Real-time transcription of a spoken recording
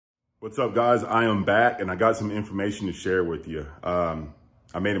What's up, guys? I am back and I got some information to share with you. I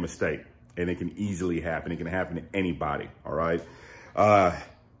made a mistake and it can easily happen. It can happen to anybody, all right?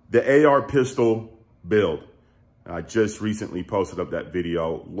 The AR pistol build. I just recently posted up that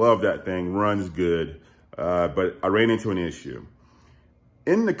video. Love that thing, runs good, but I ran into an issue.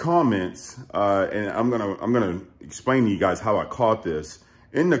 In the comments, and I'm gonna explain to you guys how I caught this.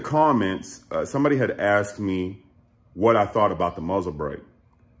 In the comments, somebody had asked me what I thought about the muzzle brake,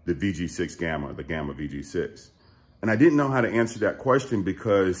 the VG6 Gamma, the Gamma VG6. And I didn't know how to answer that question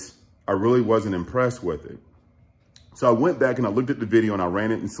because I really wasn't impressed with it. So I went back and I looked at the video and I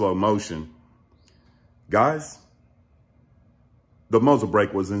ran it in slow motion. Guys, the muzzle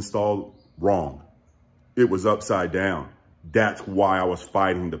brake was installed wrong. It was upside down. That's why I was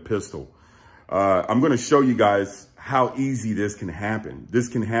fighting the pistol. I'm gonna show you guys how easy this can happen. This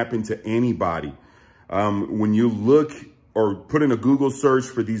can happen to anybody. When you look or put in a Google search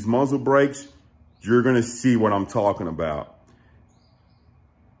for these muzzle brakes, you're gonna see what I'm talking about.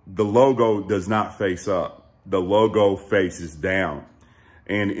 The logo does not face up. The logo faces down.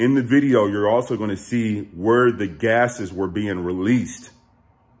 And in the video, you're also gonna see where the gases were being released.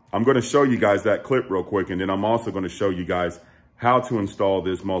 I'm gonna show you guys that clip real quick, and then I'm also gonna show you guys how to install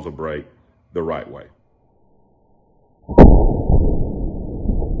this muzzle brake the right way.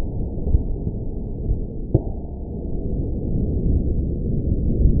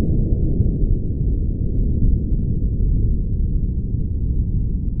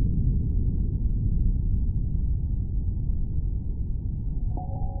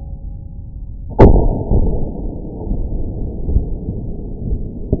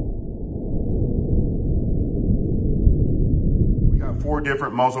 Four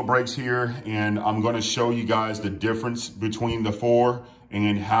different muzzle brakes here, and I'm going to show you guys the difference between the four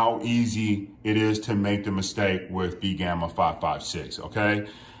and how easy it is to make the mistake with the Gamma 556, okay?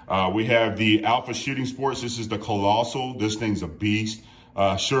 We have the Alpha Shooting Sports. This is the Colossal. This thing's a beast.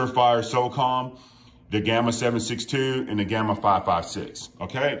 Surefire SOCOM, the Gamma 762, and the Gamma 556,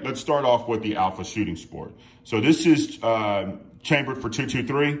 okay? Let's start off with the Alpha Shooting Sport. So this is chambered for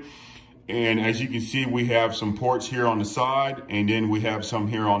 223. And as you can see, we have some ports here on the side, and then we have some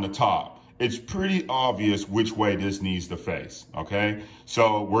here on the top. It's pretty obvious which way this needs to face, okay?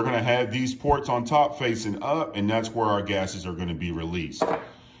 So we're gonna have these ports on top facing up, and that's where our gases are gonna be released.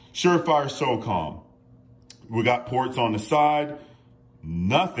 Surefire SOCOM. We got ports on the side,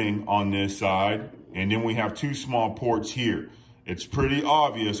 nothing on this side, and then we have two small ports here. It's pretty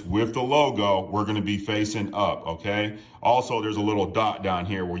obvious with the logo, we're gonna be facing up, okay? Also, there's a little dot down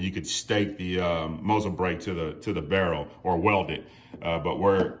here where you could stake the muzzle brake to the barrel or weld it, but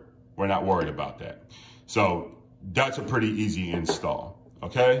we're not worried about that. So that's a pretty easy install,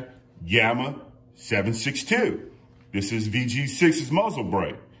 okay? Gamma 762. This is VG6's muzzle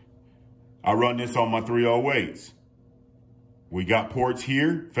brake. I run this on my 308s. We got ports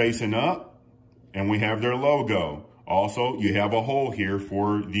here facing up, and we have their logo. Also, you have a hole here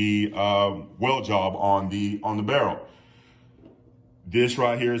for the weld job on the barrel. This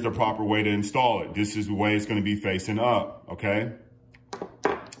right here is the proper way to install it. This is the way it's going to be facing up, okay?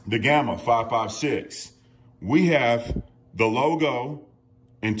 The Gamma 556. We have the logo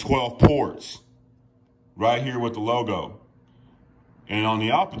and 12 ports right here with the logo. And on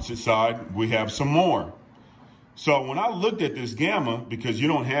the opposite side, we have some more. So when I looked at this Gamma, because you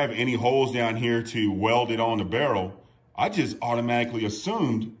don't have any holes down here to weld it on the barrel, I just automatically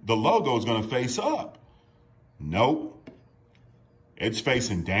assumed the logo is going to face up. Nope. It's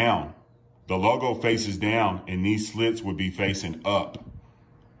facing down. The logo faces down, and these slits would be facing up.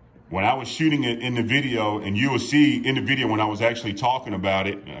 When I was shooting it in the video, and you will see in the video when I was actually talking about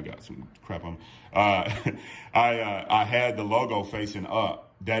it, I got some crap on, I had the logo facing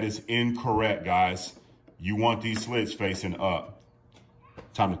up. That is incorrect, guys. You want these slits facing up.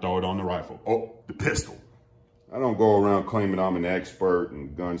 Time to throw it on the rifle. Oh, the pistol. I don't go around claiming I'm an expert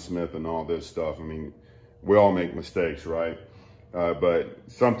and gunsmith and all this stuff. I mean, we all make mistakes, right? But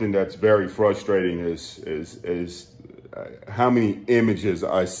something that's very frustrating is how many images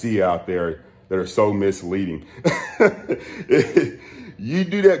I see out there that are so misleading. You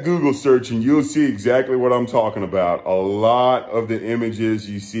do that Google search and you'll see exactly what I'm talking about. A lot of the images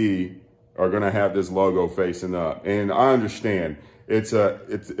you see are gonna have this logo facing up. And I understand. It's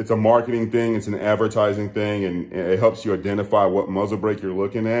a marketing thing, it's an advertising thing, and it helps you identify what muzzle brake you're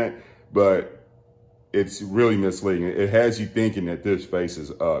looking at, but it's really misleading. It has you thinking that this faces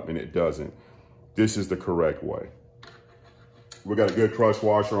up, and it doesn't. This is the correct way. We got a good crush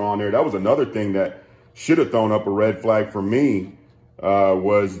washer on there. That was another thing that should have thrown up a red flag for me,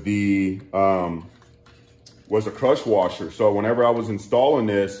 was the crush washer. So whenever I was installing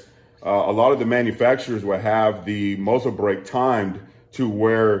this, A lot of the manufacturers will have the muzzle brake timed to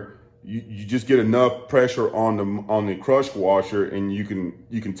where you just get enough pressure on the crush washer and you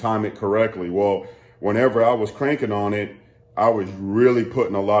can time it correctly. Well, whenever I was cranking on it, I was really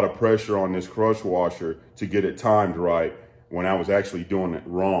putting a lot of pressure on this crush washer to get it timed right when I was actually doing it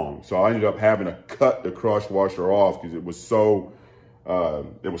wrong. So I ended up having to cut the crush washer off because it was so,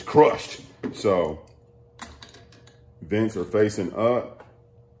 it was crushed. So vents are facing up.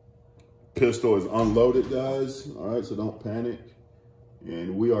 Pistol is unloaded, guys. All right, so don't panic.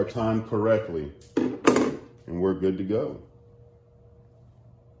 And we are timed correctly and we're good to go.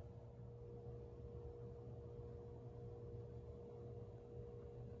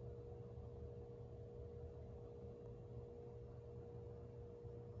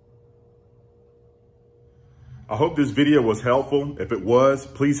 I hope this video was helpful. If it was,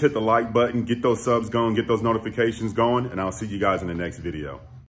 please hit the like button, get those subs going, get those notifications going, and I'll see you guys in the next video.